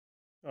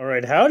All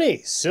right,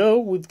 howdy. So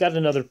we've got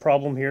another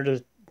problem here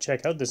to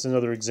check out. This is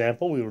another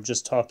example. We were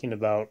just talking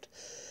about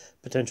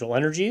potential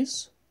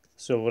energies.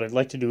 So what I'd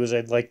like to do is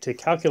I'd like to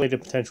calculate a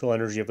potential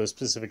energy of a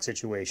specific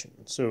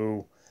situation.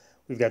 So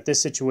we've got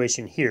this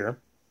situation here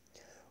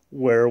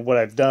where what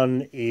I've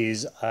done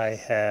is I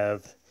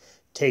have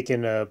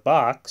taken a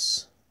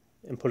box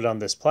and put it on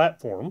this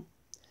platform.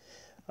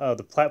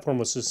 The platform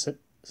was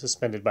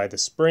suspended by the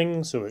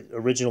spring, so it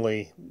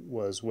originally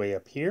was way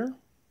up here.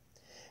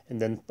 And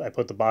then I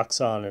put the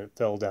box on and it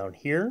fell down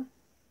here,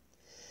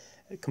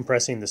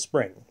 compressing the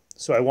spring.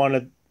 So I want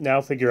to now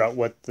figure out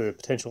what the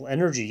potential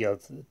energy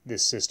of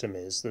this system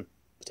is, the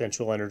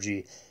potential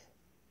energy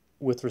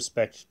with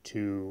respect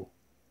to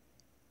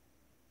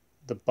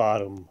the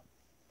bottom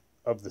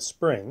of the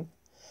spring.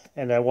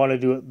 And I want to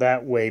do it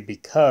that way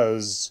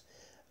because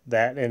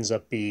that ends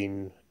up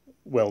being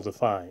well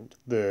defined.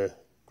 The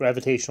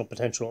gravitational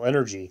potential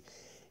energy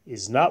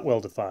is not well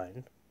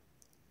defined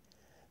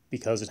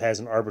because it has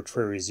an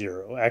arbitrary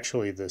zero.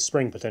 Actually, the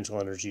spring potential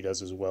energy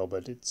does as well,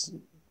 but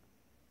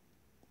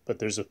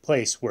there's a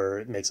place where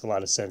it makes a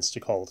lot of sense to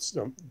call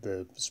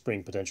the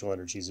spring potential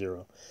energy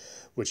zero,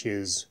 which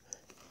is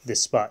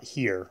this spot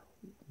here,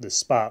 the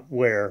spot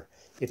where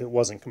if it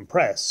wasn't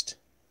compressed,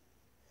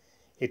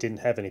 it didn't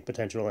have any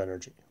potential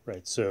energy,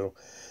 right? So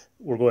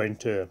we're going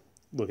to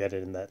look at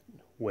it in that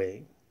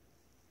way.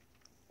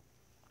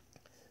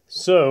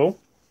 So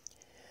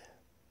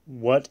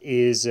what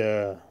is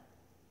a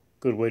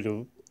good way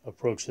to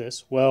approach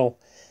this? Well,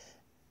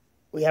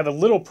 we have a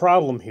little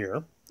problem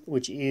here,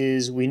 which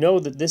is we know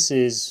that this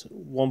is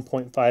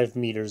 1.5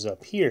 meters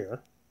up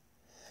here,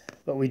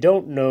 but we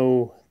don't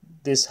know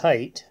this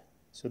height.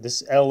 So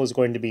this L is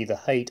going to be the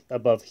height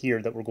above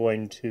here that we're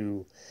going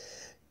to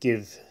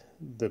give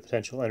the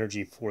potential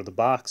energy for the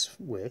box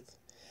with,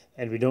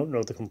 and we don't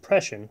know the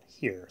compression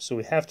here. So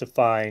we have to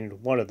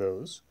find one of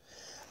those,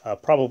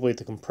 probably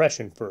the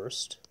compression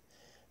first,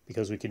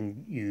 because we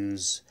can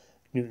use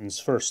Newton's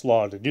first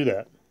law to do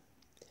that.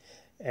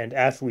 And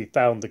after we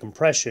found the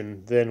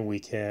compression, then we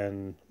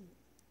can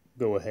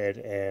go ahead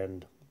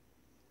and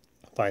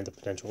find the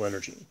potential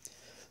energy.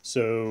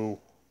 So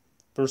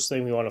first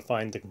thing, we want to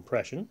find the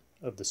compression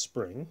of the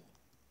spring.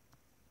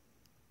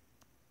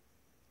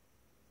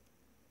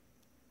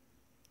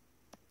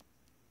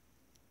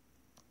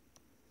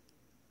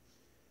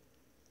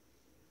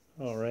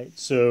 All right,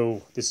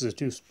 so this is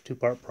a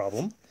two-part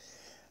problem.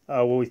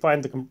 When we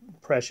find the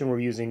compression, we're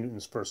using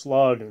Newton's first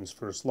law. Newton's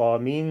first law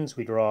means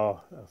we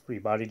draw a free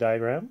body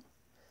diagram.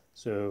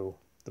 So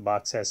the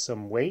box has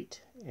some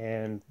weight,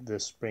 and the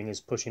spring is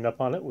pushing up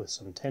on it with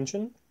some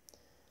tension.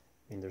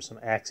 I mean, there's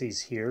some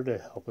axes here to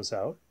help us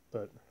out,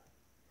 but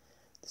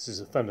this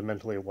is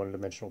fundamentally a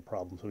one-dimensional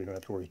problem, so we don't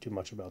have to worry too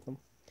much about them.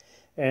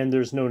 And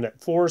there's no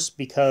net force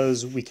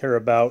because we care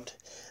about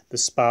the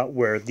spot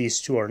where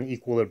these two are in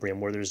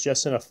equilibrium, where there's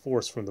just enough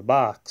force from the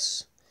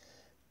box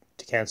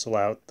to cancel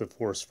out the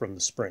force from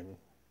the spring,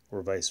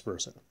 or vice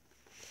versa.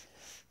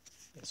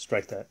 Let's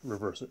strike that,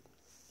 reverse it,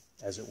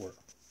 as it were.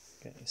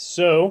 Okay,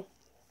 so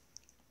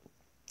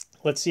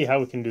let's see how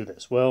we can do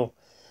this. Well,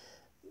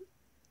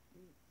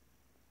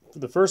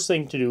 the first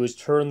thing to do is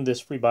turn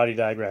this free body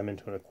diagram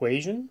into an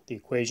equation. The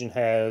equation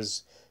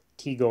has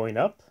T going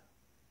up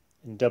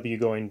and W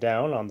going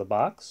down on the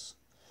box.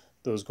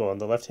 Those go on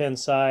the left-hand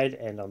side,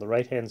 and on the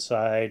right-hand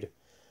side,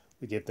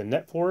 we give the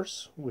net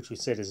force, which we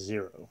said is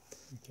 0.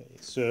 Okay,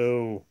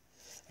 so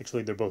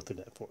actually they're both the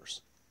net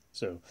force.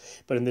 So,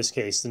 but in this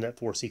case, the net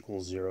force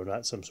equals 0,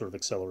 not some sort of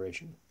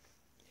acceleration.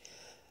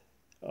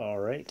 All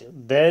right,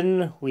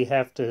 then we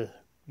have to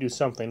do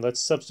something. Let's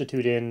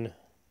substitute in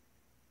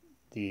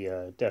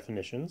the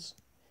definitions.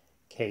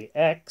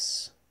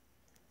 Kx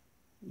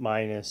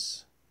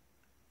minus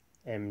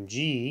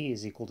mg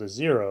is equal to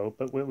 0,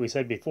 but what we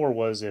said before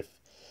was if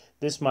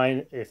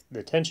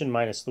the tension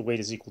minus the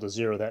weight is equal to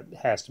 0, that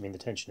has to mean the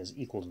tension is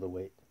equal to the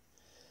weight.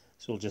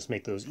 So we'll just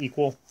make those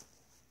equal.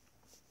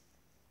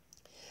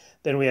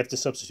 Then we have to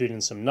substitute in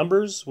some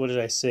numbers. What did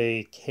I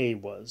say K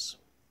was?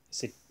 I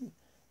said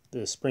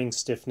the spring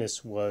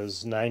stiffness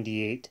was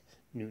 98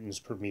 newtons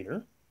per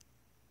meter.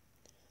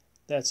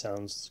 That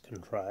sounds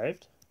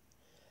contrived.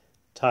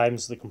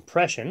 Times the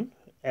compression,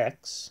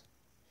 X,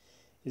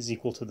 is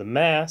equal to the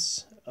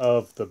mass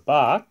of the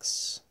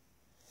box,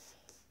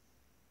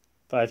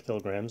 5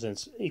 kilograms, and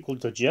it's equal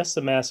to just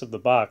the mass of the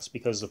box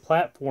because the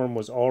platform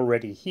was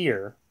already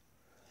here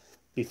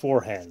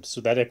beforehand. So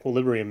that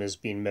equilibrium is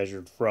being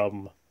measured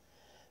from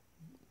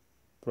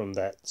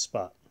that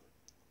spot,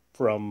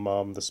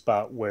 from the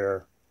spot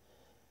where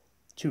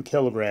 2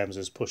 kilograms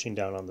is pushing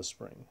down on the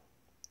spring,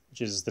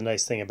 which is the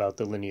nice thing about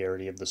the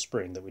linearity of the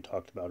spring that we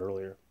talked about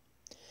earlier.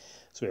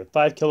 So we have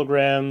 5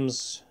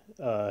 kilograms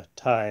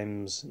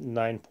times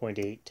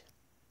 9.8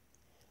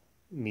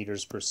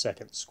 meters per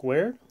second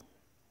squared.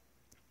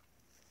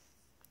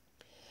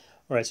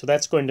 All right, so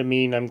that's going to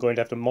mean I'm going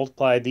to have to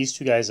multiply these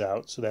two guys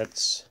out. So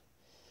that's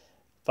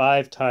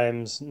 5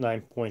 times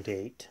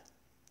 9.8,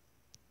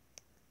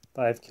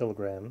 5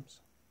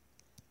 kilograms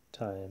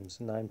times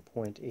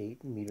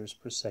 9.8 meters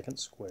per second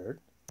squared.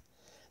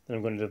 Then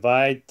I'm going to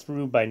divide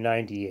through by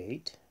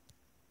 98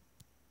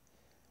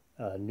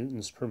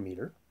 newtons per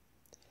meter.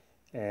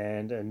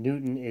 And a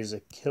newton is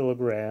a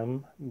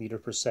kilogram meter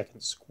per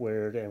second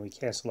squared, and we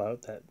cancel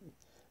out that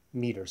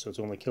meter, so it's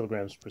only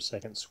kilograms per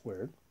second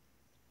squared.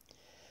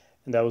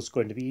 And that was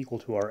going to be equal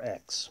to our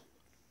x,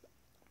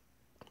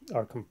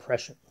 our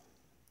compression.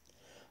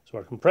 So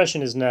our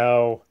compression is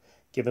now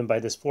given by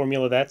this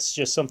formula. That's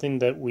just something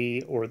that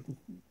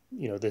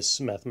this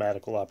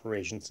mathematical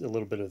operation, a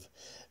little bit of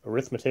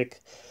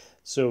arithmetic.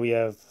 So we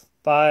have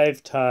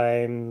 5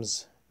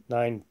 times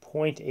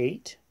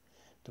 9.8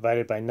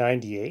 divided by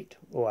 98.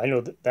 Oh, I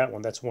know that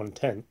one, that's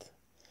 1/10.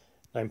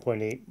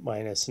 9.8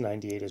 minus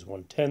 98 is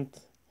 1/10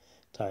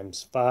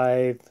 times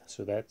 5,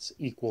 so that's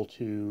equal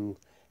to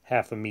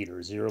half a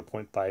meter,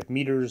 0.5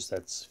 meters,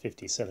 that's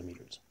 50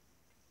 centimeters.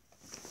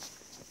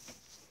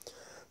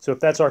 So if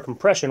that's our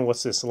compression,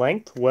 what's this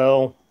length?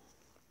 Well,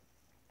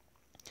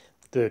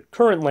 the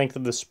current length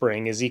of the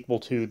spring is equal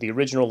to the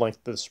original length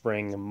of the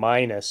spring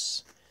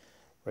minus,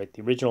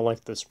 the original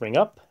length of the spring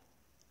up,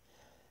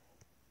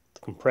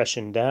 the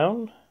compression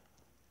down,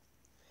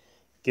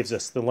 gives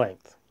us the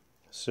length.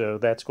 So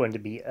that's going to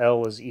be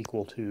L is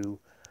equal to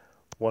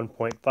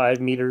 1.5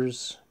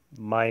 meters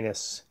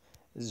minus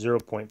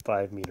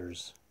 0.5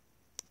 meters,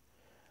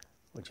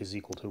 which is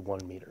equal to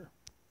 1 meter.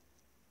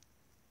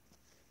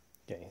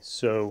 Okay,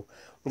 so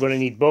we're going to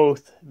need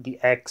both the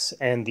X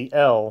and the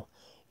L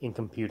in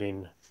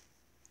computing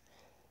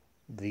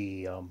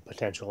the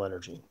potential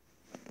energy.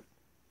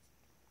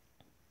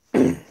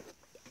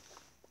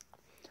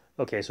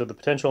 Okay, so the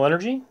potential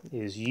energy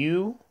is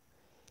U.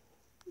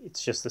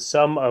 It's just the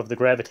sum of the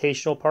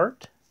gravitational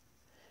part,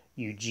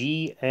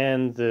 UG,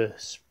 and the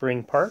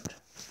spring part,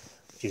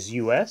 which is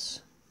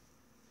US.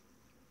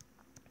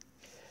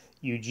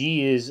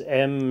 UG is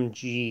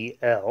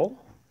mgl.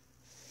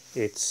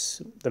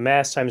 It's the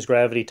mass times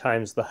gravity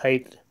times the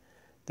height,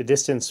 the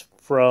distance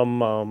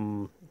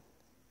from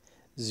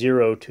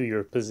 0 to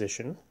your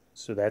position.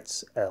 So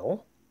that's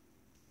L.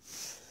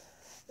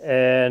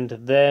 And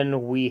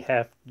then we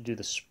have to do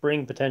the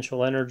spring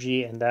potential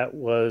energy, and that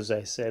was,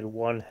 I said,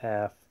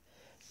 1/2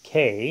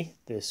 K,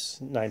 this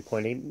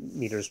 9.8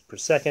 meters per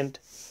second,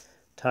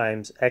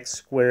 times x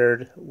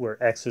squared, where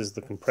x is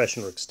the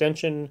compression or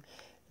extension,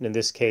 and in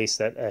this case,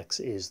 that x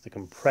is the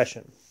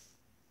compression.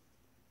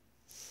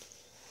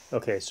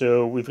 Okay,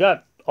 so we've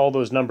got all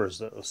those numbers,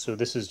 though, so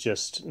this is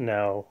just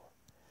now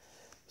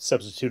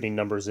substituting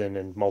numbers in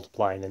and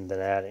multiplying and then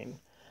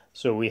adding.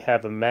 So we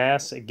have a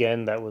mass,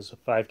 again, that was a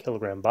 5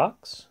 kilogram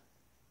box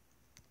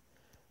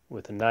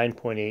with a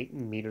 9.8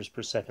 meters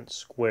per second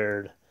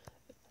squared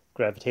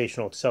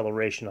gravitational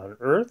acceleration on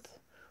Earth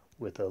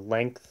with a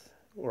length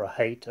or a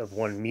height of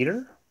 1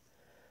 meter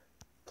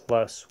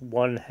plus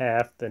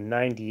 1/2 the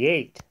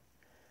 98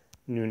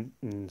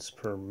 newtons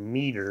per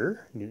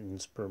meter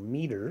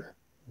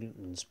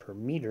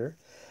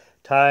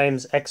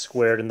times x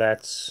squared, and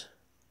that's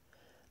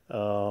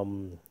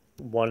 1/2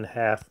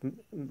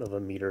 of a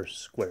meter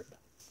squared.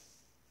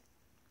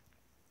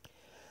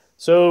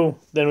 So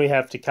then we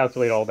have to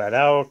calculate all that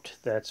out.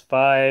 That's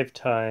 5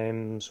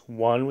 times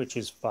 1, which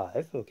is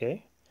 5.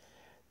 Okay, I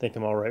think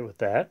I'm all right with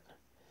that.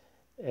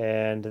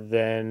 And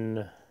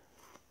then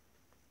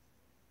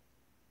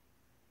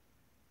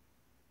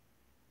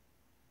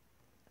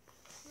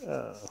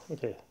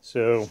okay,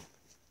 so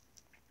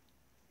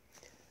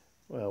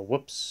well,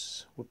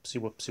 whoops.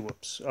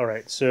 All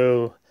right,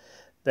 so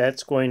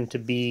that's going to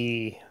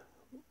be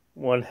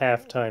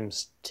 1/2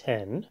 times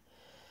 10.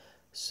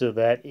 So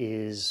that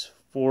is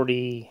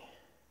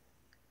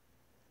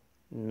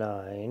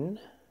 49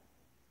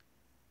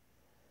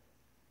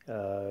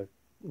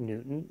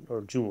 Newton,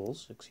 or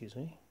joules, excuse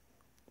me.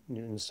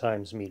 Newtons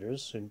times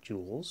meters, so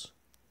joules.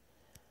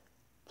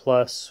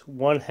 Plus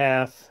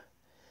 1/2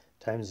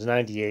 times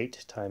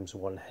 98 times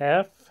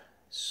 1/2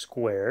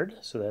 squared.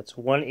 So that's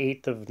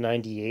 1/8 of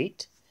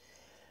 98,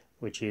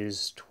 which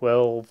is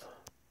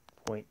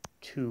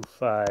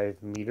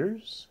 12.25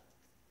 meters.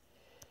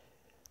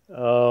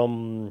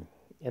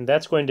 And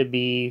that's going to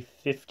be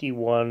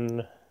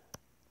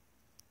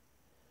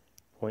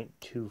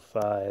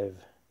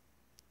 51.25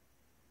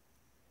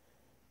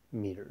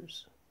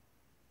 meters,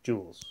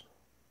 joules.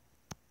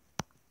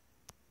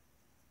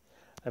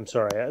 I'm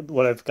sorry,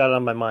 what I've got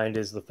on my mind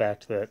is the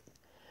fact that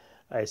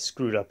I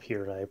screwed up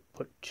here and I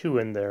put 2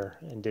 in there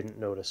and didn't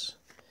notice,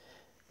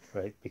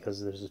 right, because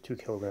there's a 2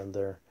 kilogram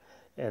there.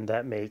 And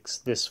that makes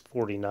this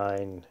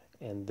 49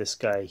 and this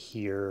guy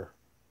here,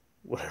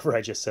 whatever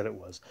I just said it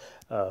was,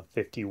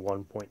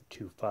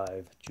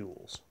 51.25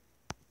 joules.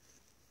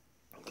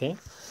 Okay,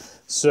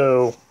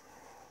 so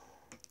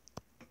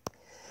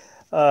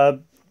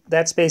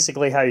that's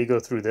basically how you go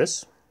through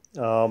this.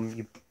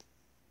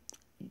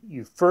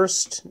 You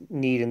first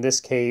need, in this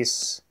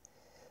case,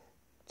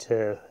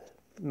 to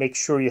make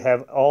sure you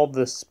have all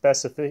the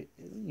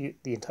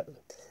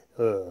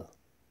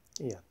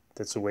yeah,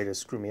 that's a way to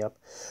screw me up.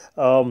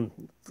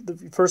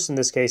 First, in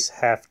this case,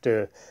 have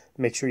to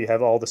make sure you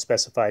have all the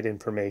specified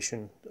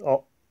information,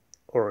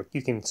 or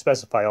you can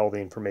specify all the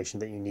information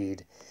that you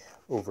need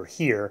over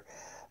here.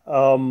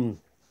 So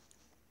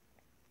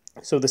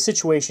the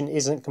situation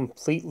isn't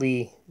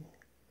completely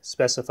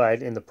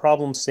specified in the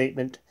problem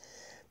statement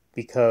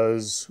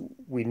because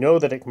we know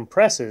that it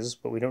compresses,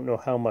 but we don't know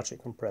how much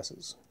it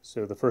compresses.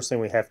 So the first thing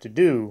we have to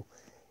do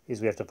is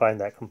we have to find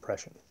that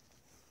compression.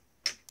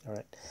 All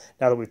right.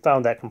 Now that we've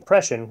found that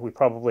compression, we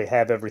probably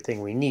have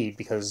everything we need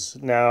because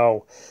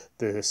now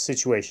the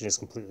situation is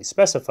completely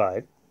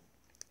specified.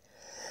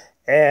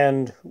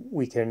 And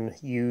we can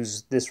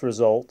use this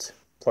result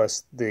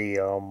plus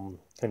the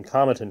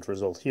concomitant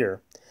result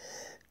here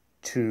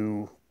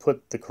to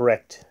put the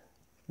correct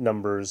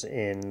numbers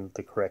in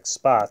the correct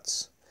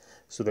spots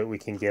so that we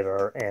can get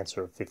our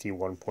answer of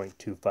 51.25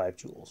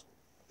 joules.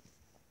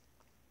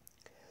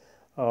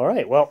 All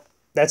right, well,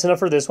 that's enough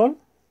for this one.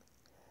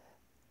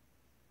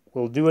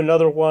 We'll do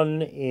another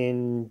one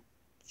in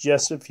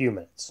just a few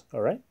minutes.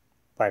 All right,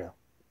 bye now.